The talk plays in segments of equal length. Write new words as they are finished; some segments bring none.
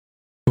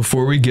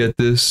before we get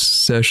this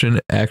session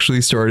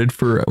actually started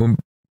for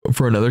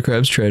another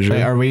Crab's Treasure.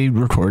 Wait, are we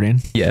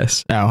recording?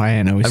 Yes. Oh,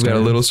 I know. I've got a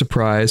little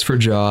surprise for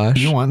Josh.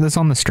 You want this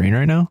on the screen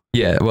right now?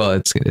 Yeah, well,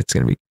 it's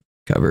gonna be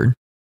covered.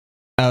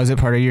 Oh, is it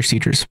part of your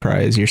secret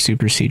surprise? Your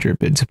super secret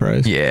bid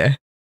surprise? Yeah.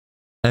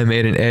 I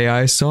made an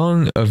AI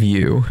song of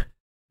you.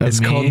 It's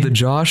called the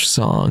Josh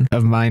song.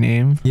 Of my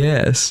name?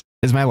 Yes.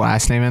 Is my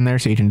last name in there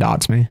so you can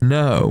dox me?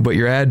 No, but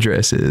your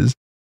address is.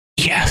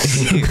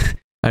 Yes.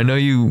 I know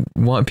you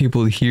want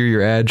people to hear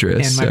your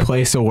address. And my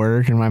place of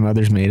work and my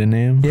mother's maiden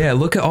name. Yeah,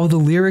 look at all the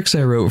lyrics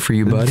I wrote for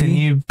you, buddy. Can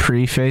you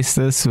preface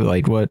this?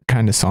 Like, what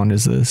kind of song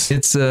is this?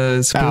 It's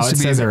supposed to be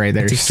says it right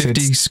there. It's a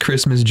 50s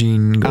Christmas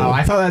jingle. Oh,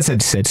 I thought that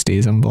said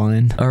 60s. I'm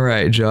blind. All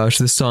right, Josh,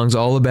 this song's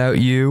all about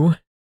you.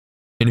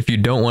 And if you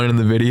don't want it in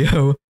the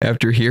video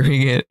after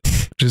hearing it,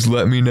 just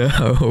let me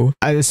know.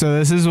 So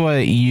this is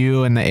what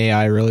you and the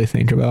AI really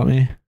think about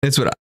me? It's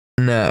what I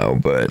know,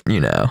 but you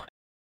know.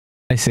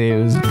 I say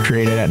it was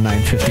created at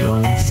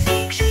 9:51.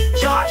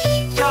 Josh,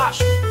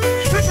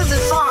 this is a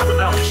song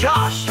about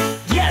Josh.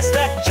 Yes,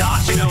 that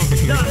Josh,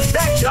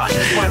 that Josh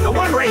is the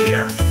one right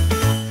here.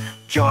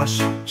 Josh,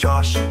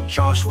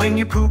 when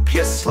you poop,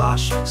 you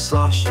slosh.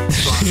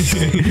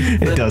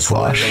 It does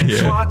slosh.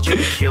 Yeah. You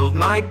killed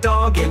my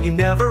dog and you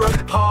never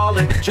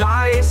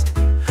apologized.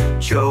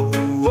 Joe,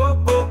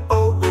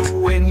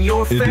 when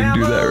your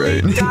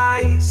family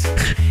dies,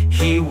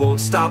 he won't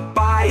stop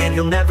by and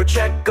he'll never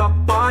check up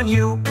on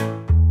you.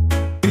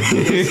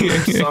 His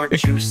lips are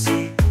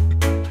juicy,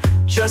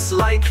 just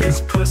like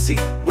his pussy,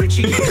 which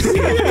he uses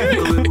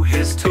to glue.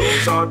 His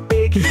toes are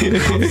big, he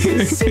puts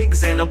his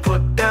cigs and he'll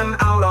put them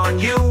out on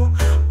you.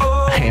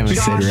 Oh, I am a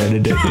cigarette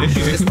addict.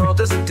 This world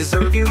doesn't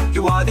deserve you.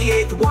 You are the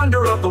 8th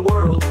wonder of the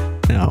world.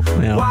 No.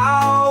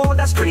 Wow,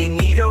 that's pretty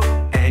neato.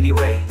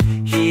 Anyway,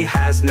 he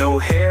has no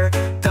hair,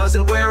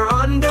 doesn't wear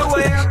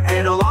underwear,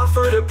 and he'll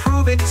offer to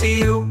prove it to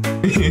you.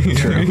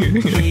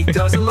 He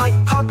doesn't like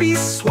puppies,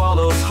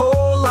 swallows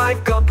whole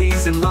life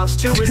guppies, and loves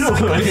to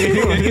recycle.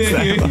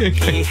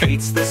 He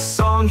hates this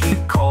song, he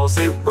calls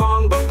it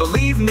wrong, but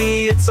believe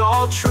me, it's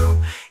all true.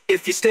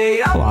 If you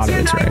stay up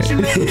tonight, you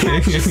may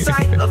catch a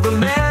sight of the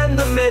man,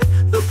 the myth,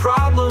 the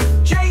problem.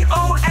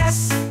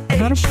 J-O-S-H.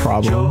 Not a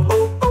problem.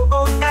 J-O-O-S-S-S-H.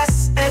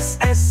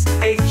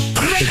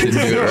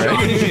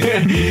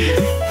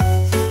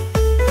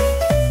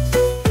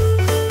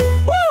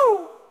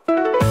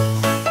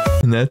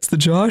 And that's the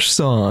Josh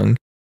song.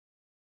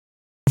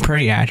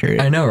 Pretty accurate.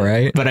 I know,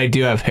 right? But I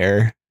do have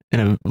hair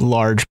and a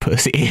large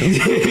pussy.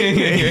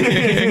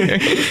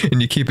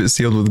 And you keep it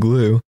sealed with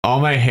glue. All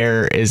my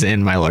hair is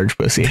in my large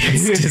pussy.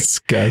 It's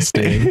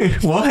disgusting.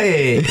 What?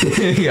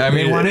 I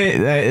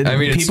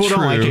mean, people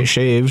don't like it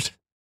shaved.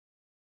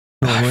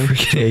 I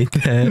freaking hate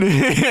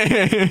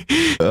that.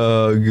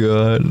 Oh,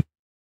 God.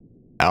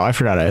 Oh, I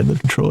forgot I had the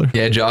controller.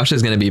 Yeah, Josh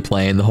is going to be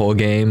playing the whole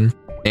game.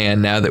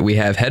 And now that we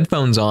have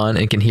headphones on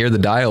and can hear the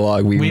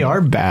dialogue, we are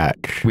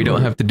back. We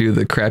don't have to do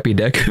the crappy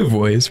Deku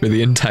voice for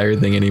the entire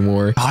thing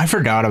anymore. Oh, I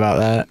forgot about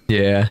that.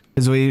 Yeah.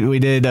 Because we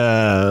did.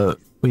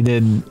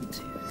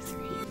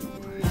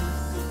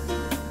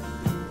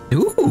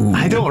 Ooh.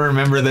 I don't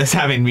remember this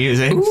having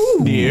music.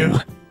 Ooh. Do you?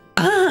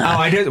 Oh,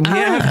 I did. We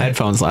didn't have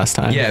headphones last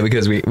time. Yeah,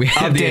 because we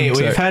had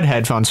We've had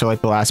headphones for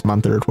like the last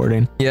month of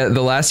recording. Yeah,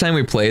 the last time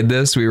we played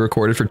this, we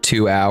recorded for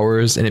 2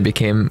 hours and it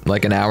became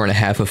like an hour and a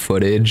half of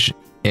footage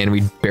and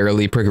we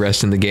barely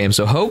progressed in the game.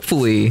 So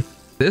hopefully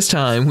this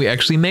time we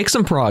actually make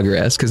some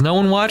progress because no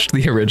one watched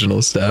the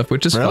original stuff,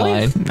 which is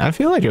fine. I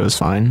feel like it was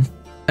fine.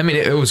 I mean,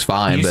 it was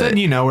fine. You said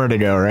you know where to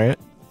go, right?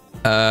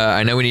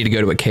 I know we need to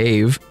go to a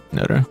cave.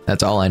 No.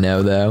 That's all I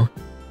know, though.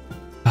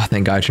 Oh,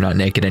 thank God you're not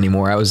naked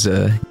anymore. I was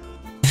feeling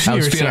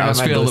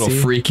a little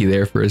freaky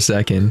there for a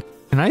second.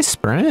 Can I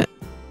sprint?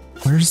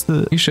 Where's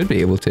the... You should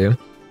be able to.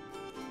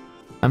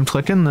 I'm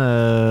clicking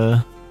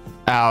the...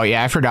 Oh,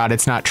 yeah, I forgot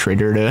it's not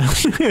triggered.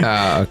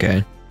 Oh,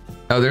 okay.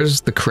 Oh,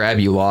 there's the crab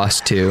you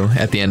lost to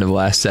at the end of the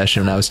last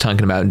session when I was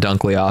talking about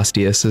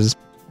Dunkleosteus's.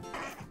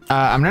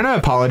 I'm gonna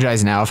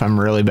apologize now if I'm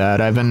really bad.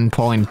 I've been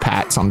pulling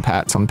pats on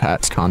pats on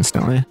pats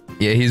constantly.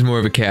 Yeah, he's more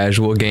of a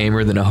casual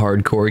gamer than a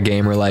hardcore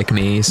gamer like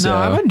me, so... No,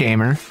 I'm a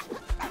gamer.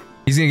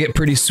 He's gonna get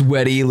pretty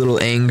sweaty, a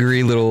little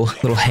angry, little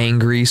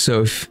hangry,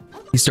 so if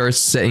he starts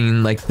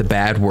saying, like, the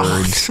bad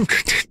words...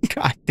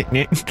 God dang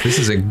it. This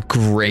is a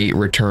great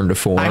return to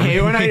form. I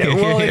hate when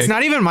well, it's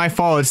not even my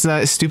fault. It's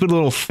that stupid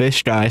little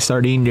fish guy,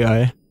 sardine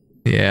guy.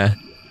 Yeah.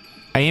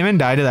 I even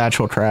died to the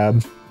actual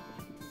crab.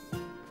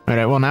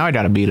 Alright, well, now I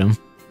gotta beat him.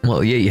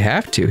 Well, yeah, you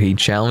have to. He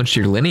challenged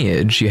your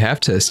lineage. You have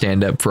to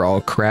stand up for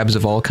all crabs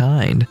of all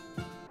kind.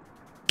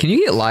 Can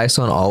you get lice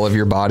on all of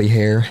your body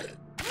hair?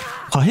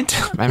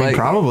 What? I mean,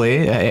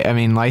 probably. I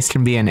mean, lice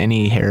can be in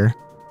any hair.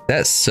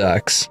 That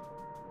sucks.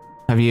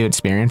 Have you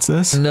experienced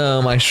this?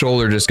 No, my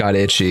shoulder just got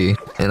itchy,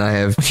 and I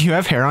have... You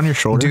have hair on your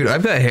shoulder? Dude,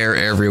 I've got hair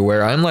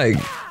everywhere. I'm like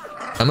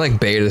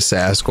beta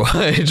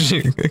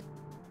Sasquatch.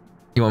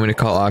 You want me to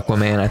call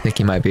Aquaman? I think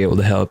he might be able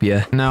to help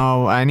you.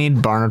 No, I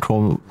need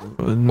Barnacle,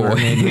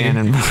 Mermaid Man,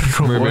 and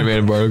Barnacle. Mermaid Man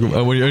and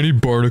Barnacle. I need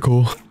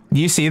Barnacle.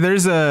 You see,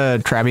 there's a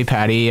Krabby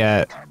Patty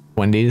at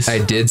Wendy's. I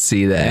did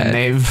see that.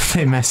 And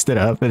they messed it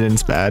up and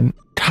it's bad.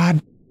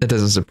 God. That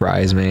doesn't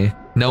surprise me.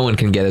 No one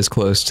can get as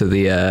close to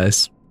the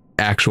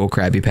actual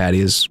Krabby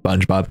Patty as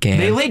SpongeBob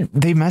can.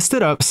 They messed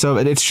it up, so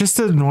it's just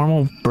a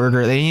normal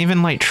burger. They didn't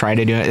even like try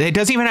to do it. It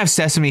doesn't even have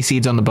sesame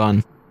seeds on the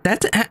bun.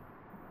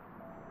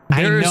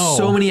 There are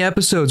so many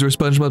episodes where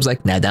SpongeBob's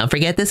like, now don't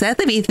forget the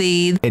sesame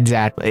seeds.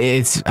 Exactly.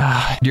 It's. Do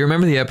you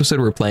remember the episode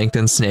where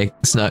Plankton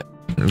snuck?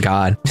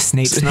 God.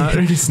 Snake snut.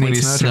 When he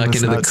snuck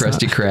into the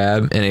Krusty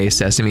Krab and a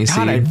sesame seed.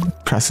 God, I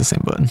pressed the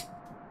same button. Do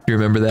you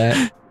remember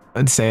that?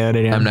 Let's say it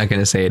again. I'm not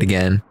going to say it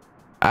again.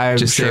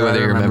 Just say whether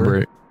you remember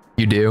it.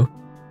 You do?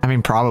 I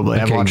mean, probably.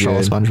 Okay, I've watched all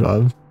of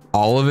SpongeBob.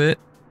 All of it?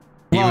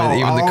 Well,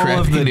 even the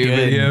crappy new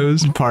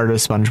videos? Part of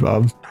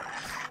SpongeBob.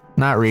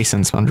 Not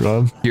recent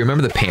SpongeBob. Do you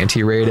remember the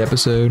Panty Raid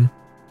episode?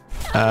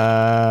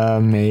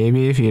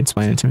 Maybe if you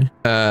explain it to me.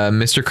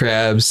 Mr.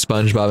 Krabs,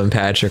 SpongeBob, and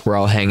Patrick were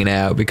all hanging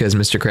out because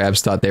Mr.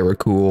 Krabs thought they were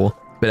cool.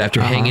 But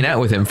after hanging out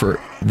with him for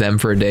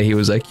a day, he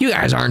was like, you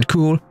guys aren't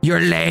cool.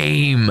 You're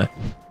lame.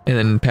 And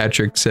then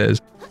Patrick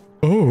says,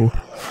 oh,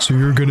 so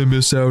you're gonna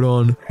miss out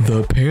on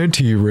the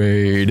Panty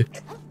Raid.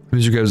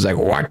 Mr. Krabs is like,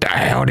 what the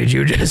hell did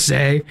you just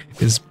say?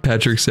 As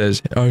Patrick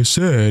says, I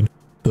said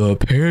the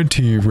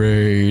Panty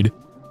Raid.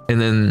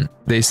 And then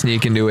they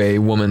sneak into a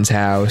woman's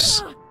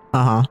house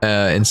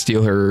and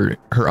steal her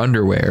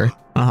underwear.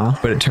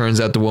 But it turns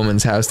out the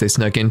woman's house they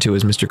snuck into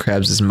is Mr.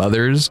 Krabs'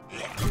 mother's.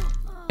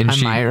 And I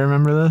might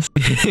remember this.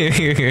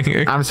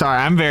 I'm sorry,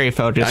 I'm very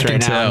focused right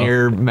now and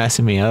you're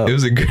messing me up. It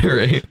was a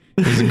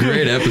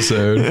great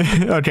episode.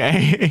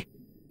 Okay.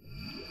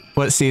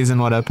 What season,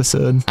 what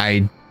episode?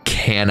 I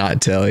cannot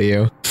tell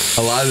you.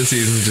 A lot of the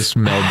seasons just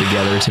meld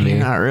together to me.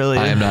 Not really.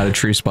 I am not a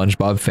true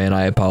SpongeBob fan.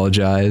 I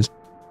apologize.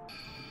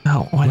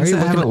 Oh, why does it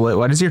have a lid?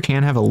 Why does your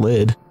can have a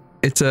lid?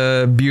 It's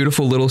a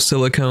beautiful little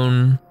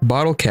silicone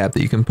bottle cap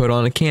that you can put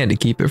on a can to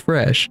keep it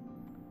fresh.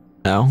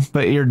 No,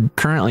 but you're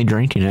currently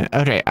drinking it.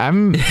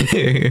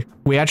 Okay,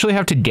 we actually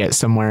have to get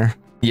somewhere.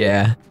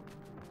 Yeah.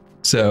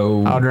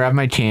 So I'll grab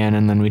my can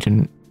and then we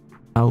can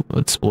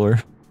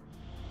explore.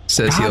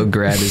 Says he'll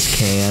grab his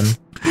can.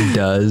 He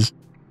does.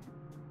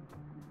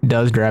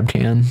 Does grab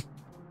can.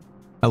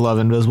 I love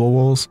invisible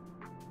walls.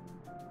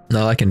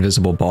 I like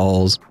invisible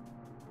balls.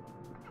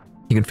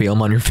 You can feel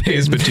them on your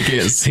face, but you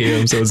can't see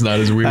them, so it's not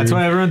as weird. That's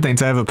why everyone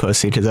thinks I have a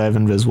pussy, because I have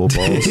invisible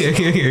balls.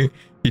 He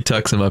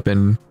tucks them up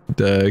and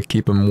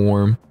keep them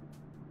warm.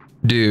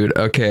 Dude,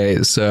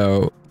 okay,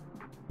 so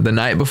the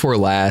night before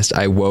last,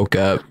 I woke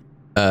up.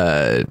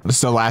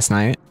 So last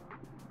night?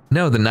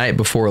 No, the night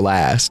before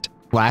last.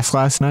 Last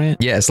night?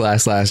 Yes,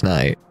 last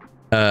night.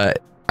 I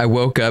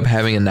woke up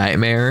having a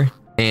nightmare,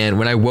 and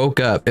when I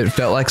woke up, it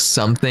felt like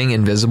something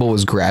invisible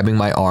was grabbing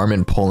my arm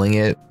and pulling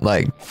it,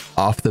 like,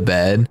 off the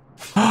bed.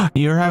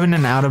 You're having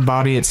an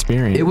out-of-body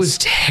experience. It was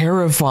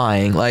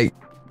terrifying, like,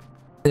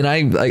 and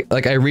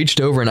I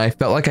reached over and I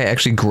felt like I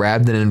actually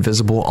grabbed an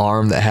invisible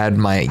arm that had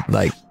my,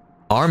 like,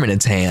 arm in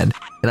its hand,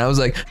 and I was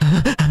like,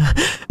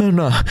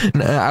 no,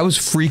 I was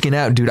freaking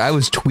out, dude. I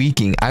was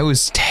tweaking. I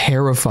was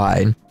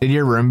terrified. Did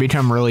your room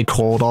become really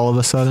cold all of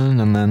a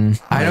sudden, and then...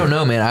 I don't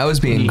know, man. I was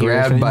being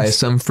grabbed by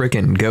some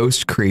freaking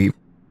ghost creep,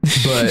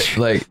 but,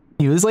 like...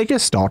 He was like a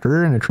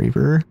stalker and a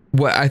creeper.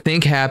 What I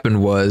think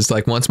happened was,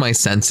 like, once my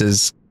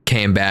senses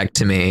came back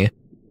to me,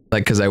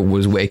 like, because I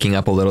was waking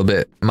up a little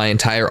bit, my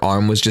entire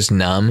arm was just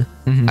numb.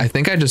 I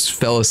think I just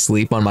fell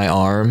asleep on my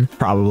arm.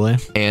 Probably.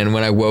 And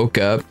when I woke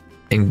up,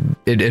 and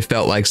it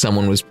felt like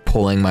someone was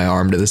pulling my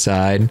arm to the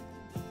side.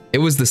 It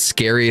was the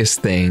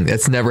scariest thing.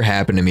 That's never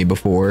happened to me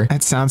before.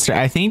 That sounds...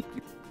 I think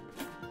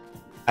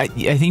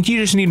you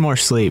just need more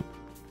sleep.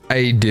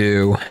 I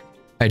do.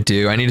 I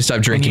need to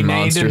stop drinking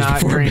Monsters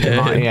before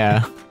bed.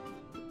 Yeah.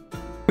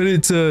 But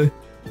it's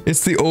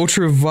the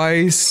Ultra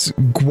Vice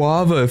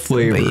guava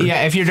flavor. But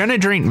yeah, if you're gonna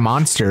drink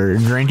Monster,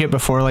 drink it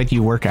before, like,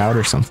 you work out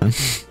or something.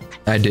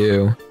 I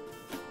do.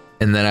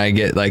 And then I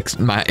get, like,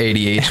 my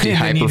ADHD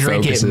hyper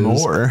focuses.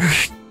 More.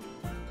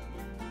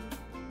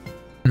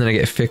 And then I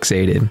get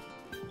fixated.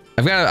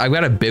 I've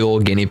got a big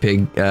old guinea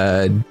pig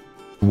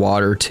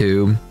water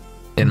tube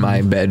in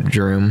my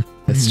bedroom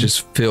that's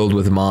just filled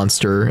with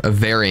Monster of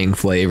varying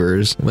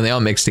flavors. When they all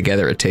mix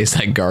together, it tastes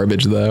like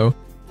garbage, though.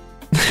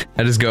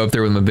 I just go up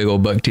there with my big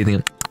old buck teeth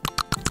and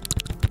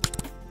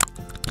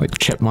like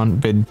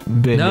chipmunk,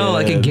 no,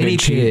 like a guinea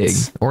pig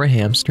or a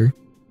hamster.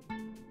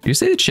 Did you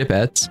say the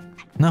chipettes?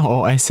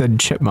 No, I said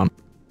chipmunk.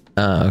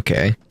 Oh,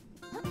 okay.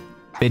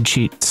 Big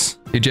cheats.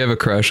 Did you have a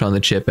crush on the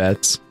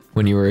chipettes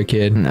when you were a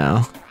kid?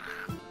 No.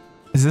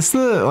 Is this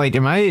the, like,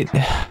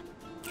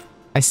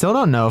 I still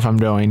don't know if I'm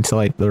going to,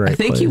 like, the right place.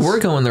 I think you were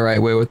going the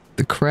right way with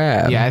the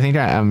crab. Yeah, I think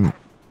I am.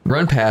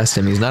 Run past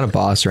him. He's not a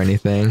boss or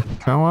anything.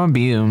 I want to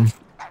beat him.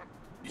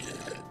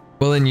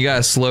 Well, then you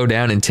gotta slow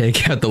down and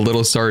take out the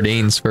little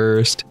sardines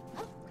first.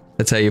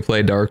 That's how you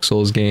play Dark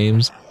Souls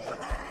games.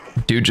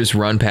 Dude, just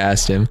run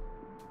past him.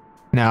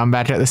 No, I'm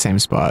back at the same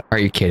spot. Are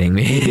you kidding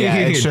me? Yeah,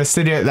 it's just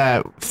to get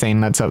that thing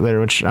that's up there,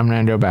 which I'm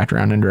gonna go back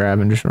around and grab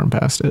and just run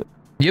past it.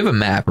 You have a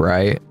map,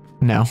 right?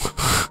 No.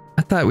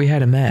 I thought we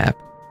had a map.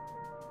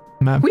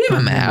 Map. We have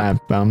a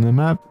map. On the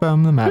map.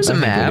 On the map. There's a I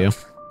think we map. do.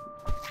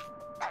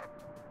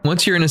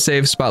 Once you're in a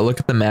safe spot, look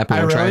at the map and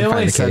I we'll try really and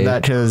only find the said cave.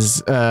 that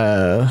because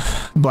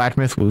Black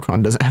Myth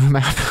Wukong doesn't have a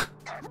map.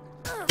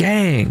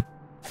 Dang.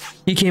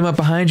 He came up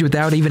behind you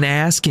without even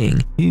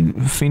asking. He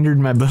fingered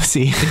my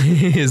pussy.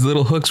 His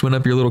little hooks went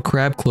up your little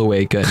crab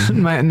cloaca.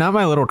 Not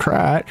my little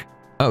crotch.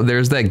 Oh,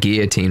 there's that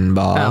guillotine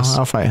boss.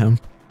 I'll fight him.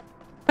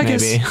 I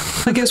Maybe.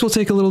 guess we'll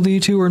take a little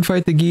detour and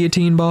fight the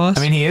guillotine boss.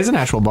 I mean, he is an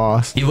actual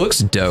boss. he looks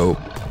dope.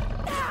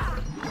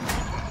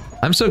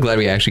 I'm so glad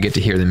we actually get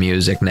to hear the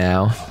music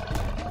now.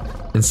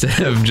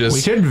 Instead of just...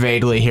 We could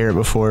vaguely hear it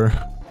before.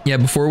 Yeah,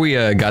 before we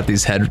got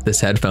this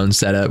headphone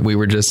set up, we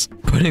were just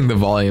putting the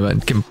volume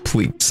at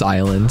complete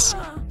silence.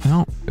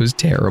 No. It was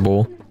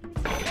terrible.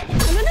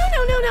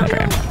 No.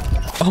 Okay.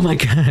 Oh my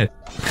god.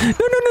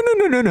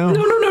 No.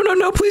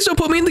 No, please don't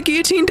put me in the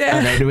guillotine,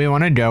 Dad. Okay, do we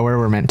want to go where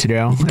we're meant to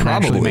go? And actually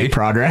Probably. make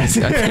progress.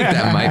 I think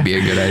that might be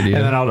a good idea.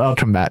 And then I'll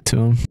come back to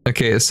him.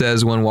 Okay, it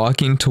says, when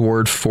walking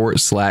toward Fort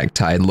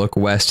Slacktide, look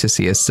west to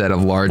see a set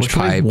of large Which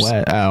way's pipes.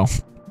 wet? Oh,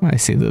 I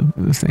see the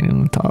thing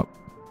on the top.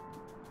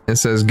 It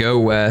says, go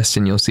west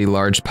and you'll see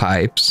large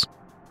pipes.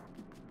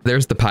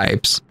 There's the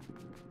pipes.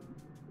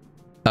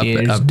 Up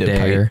Here's the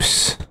there.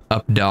 pipes.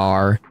 Up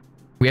dar.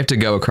 We have to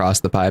go across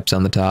the pipes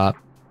on the top.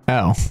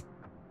 Oh,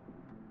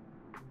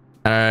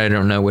 I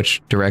don't know which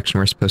direction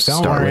we're supposed to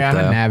don't start worry, with, I'm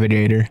though. a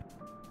navigator.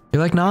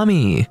 You're like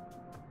Nami. Is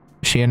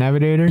she a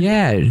navigator?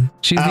 Yeah.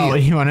 She's Oh,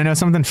 the... you want to know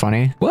something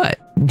funny? What?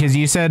 Because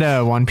you said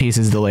One Piece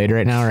is delayed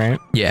right now, right?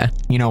 Yeah.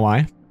 You know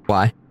why?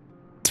 Why?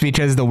 It's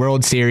because the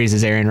World Series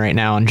is airing right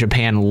now and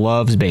Japan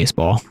loves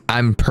baseball.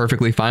 I'm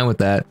perfectly fine with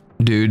that.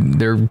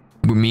 Dude,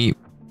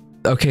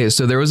 okay,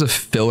 so there was a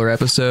filler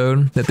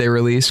episode that they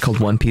released called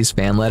One Piece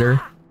Fan Letter.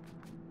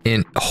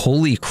 And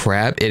holy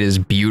crap, it is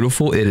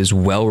beautiful, it is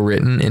well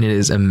written, and it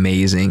is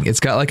amazing.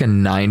 It's got like a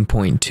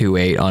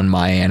 9.28 on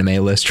my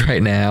anime list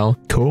right now.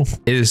 Cool.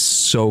 It is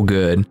so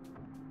good.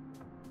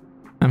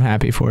 I'm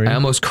happy for you. I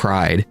almost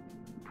cried.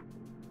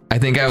 I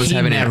think I was He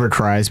having never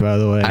cries, by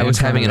the way. I was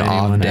having an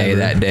off day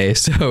that day,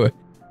 so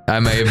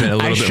I may have been a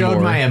little I bit showed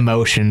more. my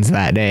emotions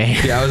that day.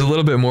 Yeah, I was a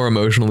little bit more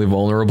emotionally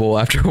vulnerable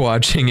after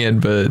watching it,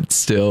 but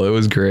still, it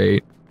was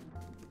great.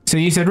 So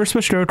you said we're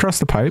supposed to go across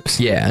the pipes?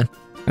 Yeah.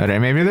 Okay,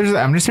 maybe there's.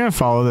 I'm just gonna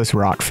follow this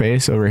rock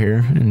face over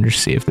here and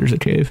just see if there's a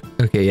cave.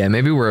 Okay, yeah,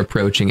 maybe we're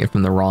approaching it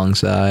from the wrong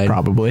side.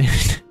 Probably.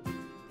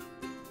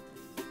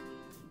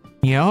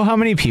 You know how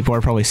many people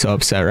are probably so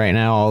upset right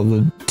now? All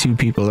the 2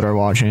 people that are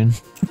watching.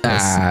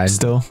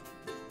 Still.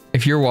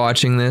 If you're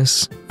watching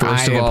this,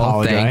 first I of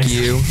all, thank apologize.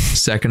 you.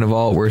 Second of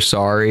all, we're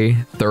sorry.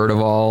 Third of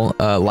all,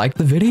 like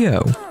the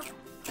video.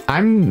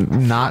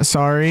 I'm not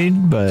sorry,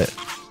 but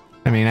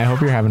I mean, I hope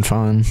you're having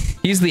fun.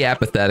 He's the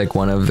apathetic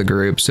one of the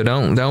group, so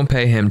don't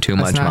pay him too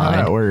much That's not how mind.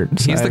 that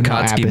works. He's I the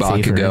have no Katsuki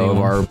apathy for Bakugo of anyone.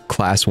 our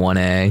class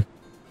 1A.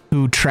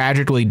 Who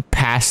tragically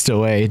passed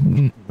away.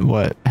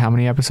 What? How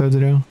many episodes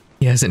ago?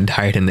 He hasn't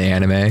died in the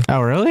anime.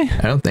 Oh, really?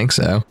 I don't think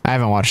so. I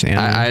haven't watched the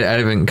anime. I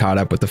haven't caught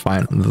up with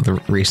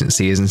the recent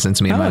season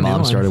since me and Oh, my new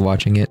mom one. started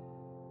watching it.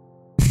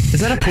 Is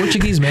that a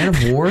Portuguese man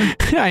of war?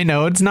 I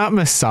know it's not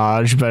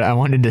massage, but I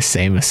wanted to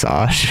say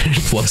massage.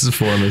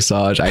 +4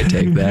 massage. I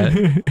take that.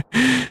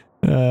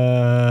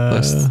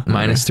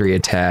 -3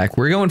 attack.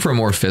 We're going for a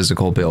more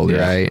physical build,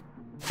 Yeah. right?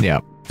 Yeah.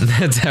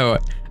 That's how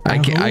I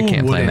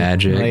can't play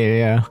magic.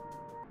 Yeah.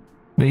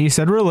 But you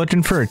said we're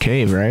looking for a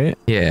cave, right?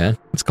 Yeah,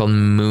 it's called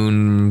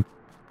Mooncake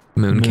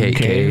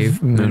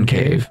Cave. Moon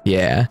Cave?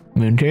 Yeah,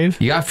 Moon cave?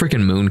 you got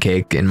freaking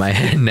mooncake in my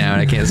head now,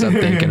 and I can't stop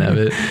thinking of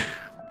it.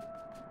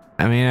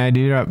 I mean, I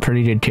do got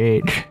pretty good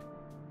cake.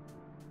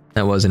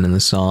 That wasn't in the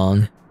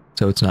song,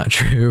 so it's not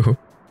true.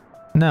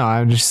 No,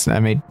 I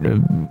made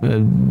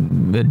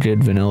a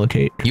good vanilla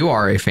cake. You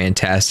are a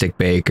fantastic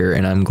baker,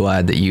 and I'm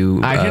glad that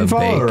you. I can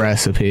follow bake. a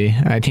recipe.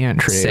 I can't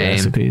create Same.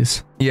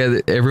 recipes. Yeah,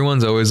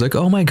 everyone's always like,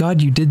 "Oh my god,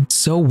 you did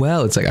so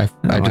well." It's like I just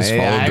followed the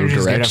I'm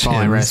just good at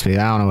following directions. recipes.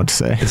 I don't know what to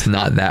say. It's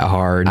not that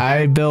hard.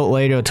 I built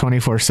Lego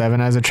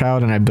 24/7 as a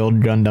child, and I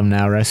build Gundam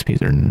now.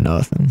 Recipes are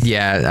nothing.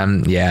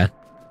 Yeah.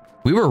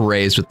 We were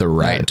raised with the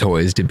right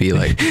toys to be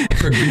like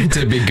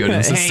to be good in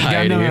Hey,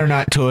 society. Gundam are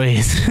not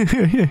toys.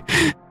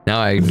 Now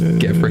I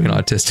get freaking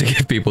autistic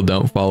if people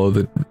don't follow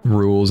the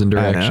rules and I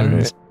know,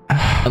 directions.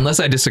 Unless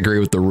I disagree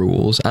with the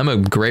rules. I'm a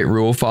great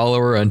rule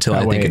follower until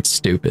I think wait. it's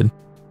stupid.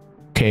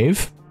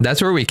 Cave?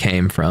 That's where we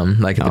came from,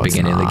 like at the it's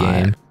beginning of the not.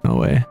 game. No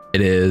way. It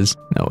is.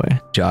 No way.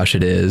 Josh,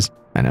 it is.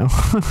 I know.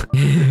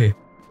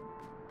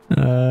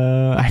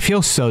 I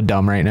feel so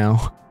dumb right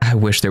now. I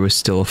wish there was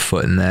still a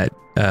foot in that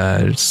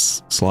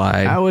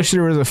slide. I wish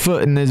there was a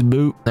foot in this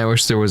boot. I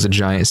wish there was a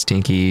giant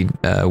stinky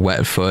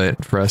wet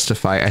foot for us to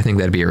fight. I think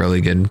that'd be a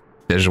really good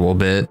visual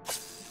bit.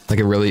 Like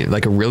a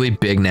really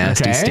big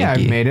nasty Okay, stinky.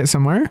 I've made it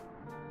somewhere.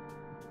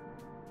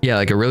 Yeah,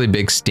 like a really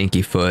big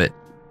stinky foot.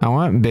 I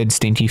want big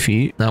stinky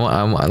feet. I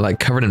want like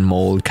covered in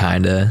mold,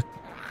 kinda,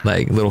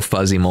 like little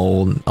fuzzy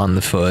mold on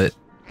the foot.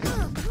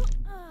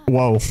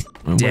 Whoa.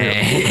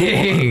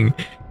 Dang.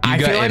 I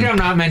feel like I'm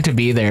not meant to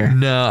be there.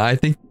 No, I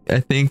think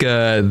the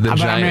But I'm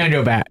giant. gonna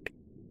go back.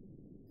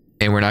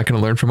 And we're not going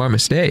to learn from our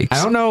mistakes.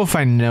 I don't know if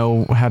I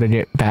know how to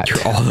get back.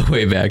 You're all the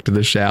way back to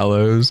the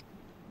shallows.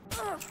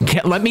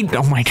 Let me.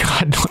 Oh my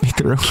God! Let me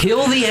through.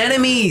 Kill the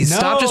enemies. No,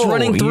 Stop just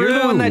running through. You're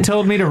the one that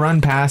told me to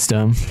run past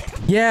them.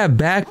 Yeah,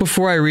 back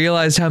before I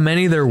realized how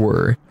many there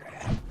were.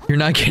 You're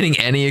not getting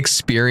any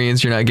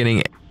experience. You're not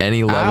getting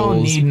any levels. I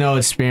don't need no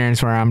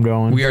experience where I'm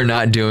going. We are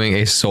not doing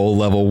a soul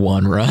level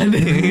 1 run.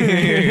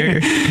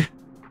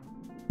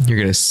 You're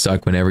gonna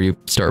suck whenever you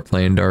start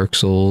playing Dark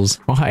Souls.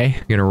 Why?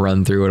 You're gonna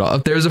run through it all.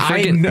 If there's a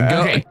freaking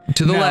okay.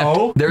 to the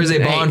left, there is a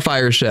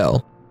bonfire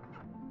shell.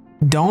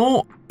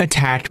 Don't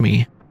attack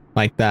me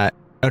like that,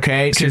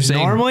 okay? Because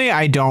normally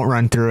I don't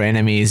run through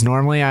enemies.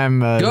 Normally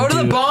I'm go to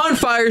the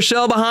bonfire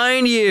shell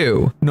behind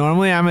you.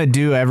 Normally I'm a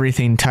do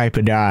everything type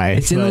of guy.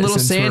 It's in the little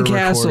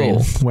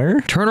sandcastle. Where?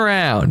 Turn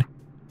around.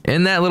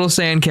 In that little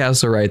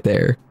sandcastle right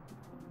there.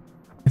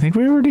 I think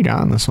we already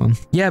got on this one.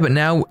 Yeah, but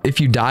now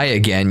if you die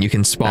again, you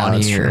can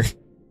spawn here. True.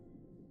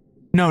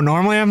 No,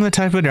 normally I'm the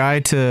type of guy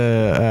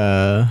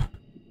to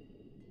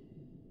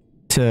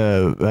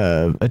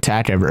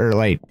attack or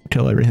like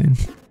kill everything.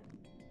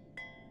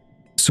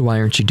 So why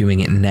aren't you doing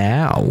it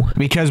now?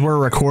 Because we're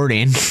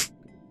recording.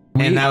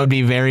 And that would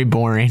be very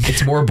boring.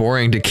 It's more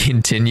boring to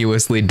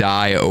continuously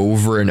die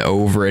over and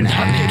over and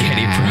not make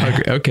any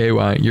progress. Okay,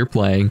 well, you're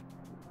playing.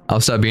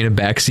 I'll stop being a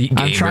backseat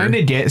gamer. I'm trying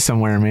to get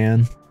somewhere,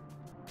 man.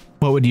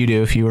 What would you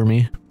do if you were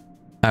me?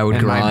 I would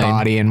grind. My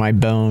body and my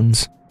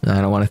bones.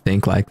 I don't want to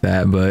think like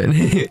that, but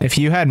if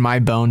you had my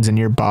bones in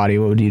your body,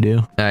 what would you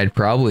do? I'd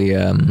probably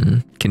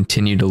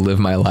continue to live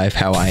my life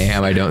how I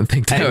am. I don't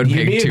think that would make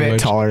too much. You'd be a bit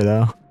taller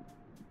though.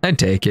 I'd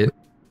take it.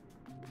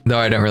 Though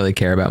I don't really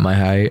care about my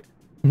height.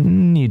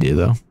 You do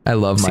though. I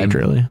love my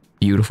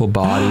beautiful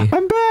body.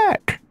 I'm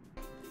back.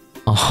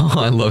 Oh,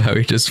 I love how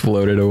he just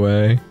floated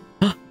away.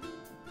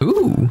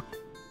 Ooh.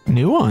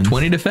 New one.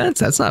 20 defense.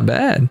 That's not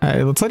bad.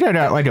 It looks like I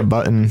got like a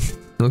button.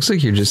 It looks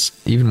like you're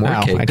just even more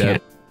caked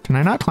up. Can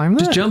I not climb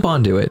that? Just jump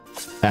onto it.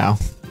 Ow.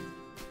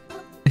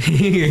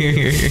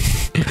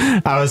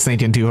 I was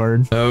thinking too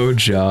hard. Oh,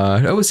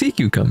 Josh. Oh, a sea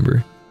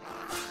cucumber.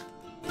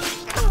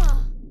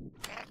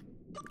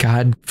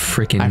 God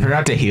freaking. I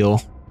forgot to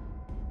heal.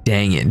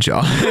 Dang it,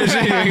 Josh.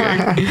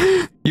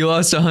 You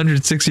lost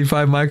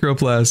 165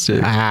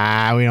 microplastics.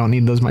 Ah, we don't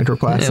need those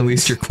microplastics. At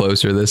least you're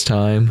closer this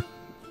time.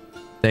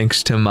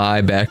 Thanks to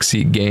my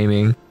backseat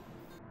gaming.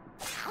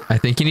 I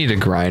think you need to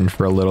grind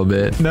for a little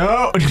bit.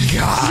 No.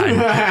 God.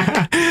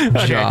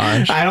 Okay.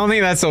 Josh. I don't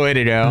think that's the way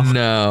to go.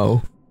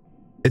 No.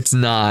 It's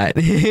not.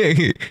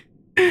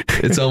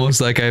 It's almost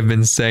like I've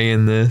been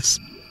saying this.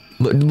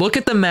 Look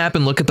at the map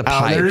and look at the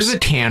pipes. There's a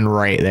tan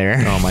right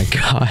there. Oh my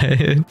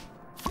God.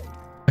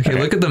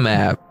 Okay, look at the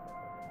map.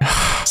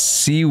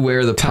 See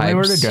where the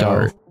pipes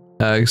start.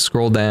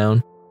 Scroll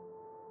down.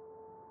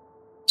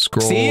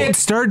 Scroll. See, it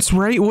starts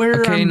right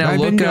where I've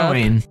been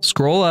going.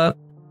 Scroll up.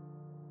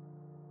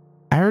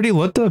 I already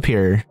looked up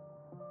here.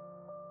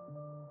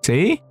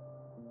 See?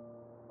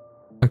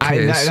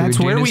 Okay, that's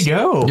where we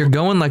go. You're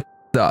going like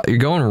you're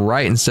going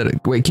right instead of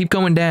wait. Keep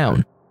going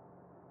down.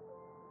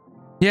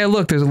 Yeah,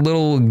 look. There's a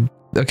little.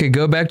 Okay,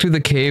 go back to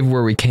the cave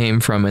where we came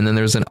from, and then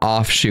there's an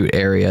offshoot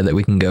area that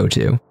we can go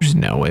to. There's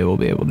no way we'll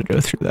be able to go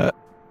through that.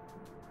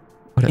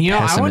 What a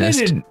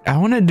pessimist. I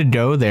wanted to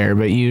go there,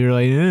 but you're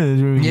like,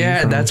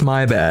 yeah, that's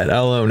my bad.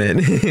 I'll own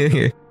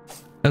it.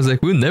 I was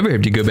like, we'll never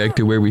have to go back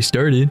to where we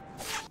started.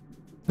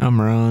 I'm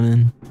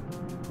running.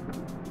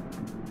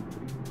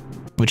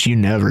 Which you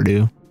never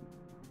do.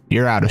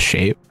 You're out of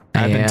shape.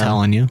 I've been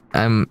telling you.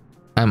 I'm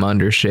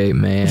under shape,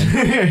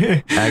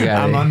 man.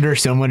 I'm under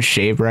so much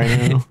shape right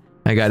now.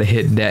 I gotta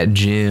hit that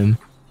gym.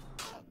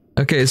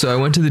 Okay, so I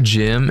went to the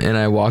gym and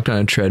I walked on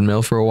a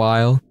treadmill for a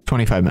while.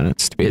 25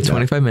 minutes to be exact.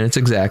 25 minutes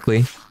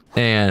exactly.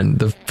 And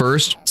the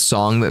first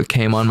song that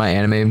came on my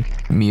anime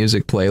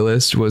music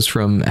playlist was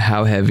from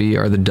How Heavy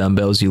Are the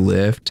Dumbbells You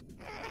Lift?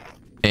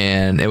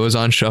 And it was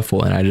on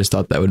shuffle, and I just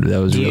thought that was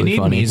really funny. Do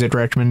you need music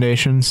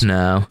recommendations?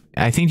 No.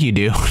 I think you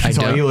do. That's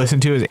all you listen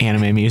to is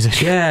anime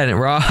music. Yeah, and it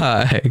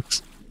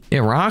rocks. It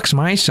rocks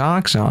my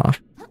socks off.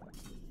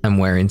 I'm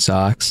wearing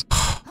socks.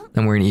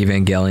 I'm wearing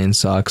Evangelion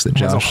socks that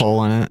Josh... There's a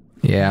hole in it.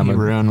 Yeah, you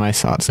ruined my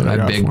socks.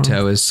 My big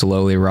toe is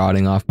slowly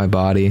rotting off my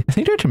body. I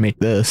think I can make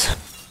this.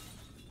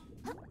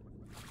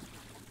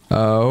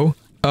 Oh.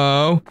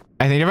 Oh.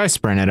 I think if I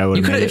sprinted, I would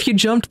have made it. If you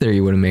jumped there,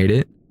 you would have made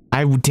it.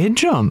 I did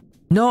jump.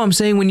 No, I'm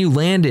saying when you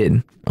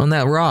landed on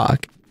that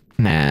rock.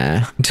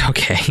 Nah. It's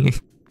okay.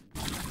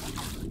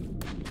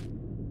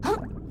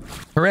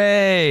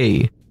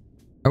 Hooray!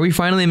 Are we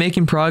finally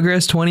making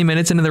progress 20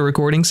 minutes into the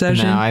recording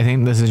session? No, I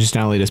think this is just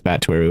gonna lead us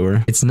back to where we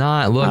were. It's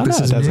not. Look, this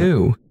is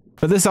new.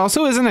 But this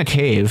also isn't a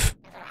cave.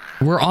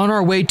 We're on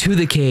our way to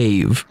the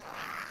cave.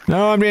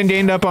 No, I'm being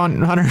gained up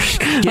on hunters.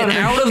 Get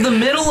out of the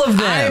middle of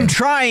them. I'm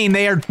trying.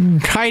 They are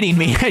hiding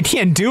me. I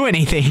can't do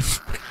anything.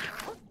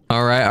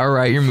 All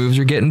right. Your moves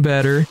are getting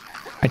better.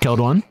 I killed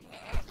one.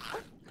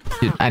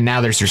 And now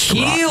there's just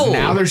heal.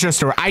 Now there's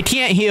just a. I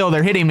can't heal.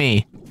 They're hitting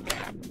me.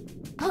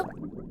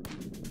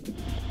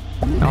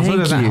 It also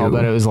doesn't help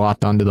that it was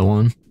locked onto the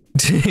one.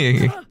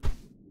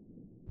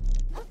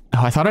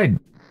 Oh, I thought I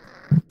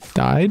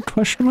died,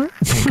 question mark?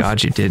 Thank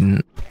God you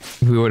didn't.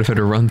 We would have had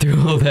to run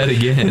through all that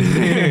again.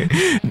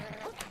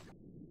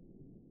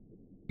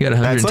 You got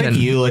 110. That's like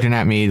you looking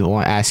at me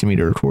asking me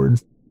to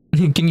record.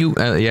 Can you,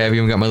 yeah, I've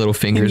even got my little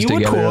fingers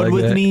together. Can you record like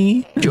with that.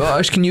 me?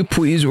 Josh, can you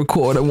please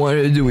record? I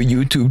wanted to do a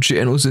YouTube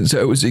channel since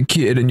I was a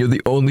kid, and you're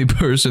the only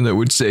person that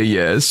would say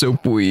yes, so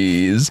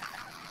please.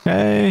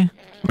 Hey,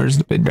 where's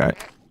the big guy?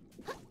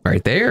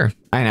 Right there.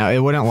 I know, it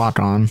wouldn't lock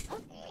on.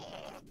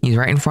 He's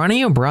right in front of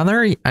you,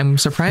 brother. I'm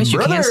surprised you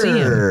can't see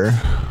him.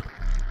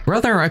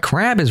 Brother, a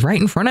crab is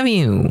right in front of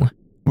you.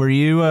 Were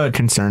you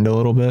concerned a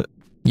little bit?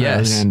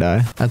 Yes.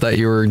 I thought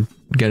you were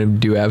gonna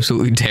do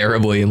absolutely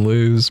terribly and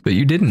lose, but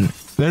you didn't.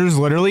 There's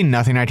literally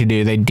nothing I could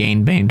do. They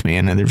banged me,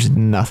 and there's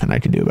nothing I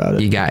could do about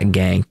it. You got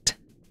ganked.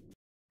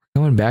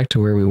 Going back to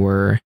where we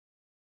were.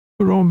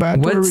 We're going back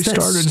to where we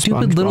started. What's that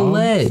stupid little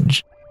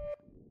ledge?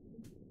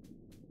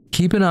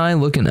 Keep an eye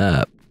looking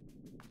up.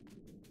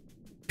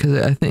 Because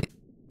I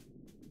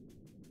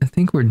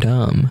think we're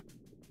dumb.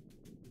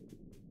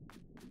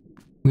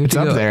 It's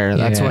up there.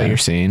 That's what you're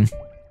seeing.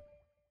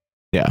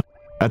 Yeah,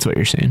 that's what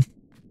you're seeing.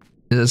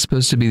 Is that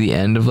supposed to be the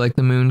end of like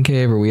the moon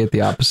cave? Or are we at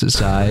the opposite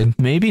side?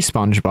 Maybe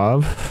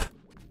SpongeBob.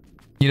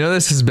 You know,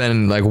 this has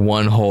been like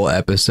one whole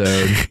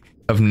episode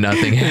of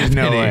nothing happening.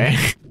 No way.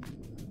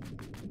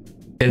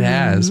 It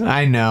has.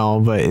 I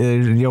know, but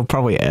you'll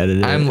probably edit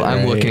it.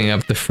 I'm looking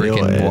up the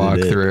freaking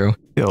walkthrough.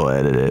 You'll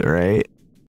edit it, right?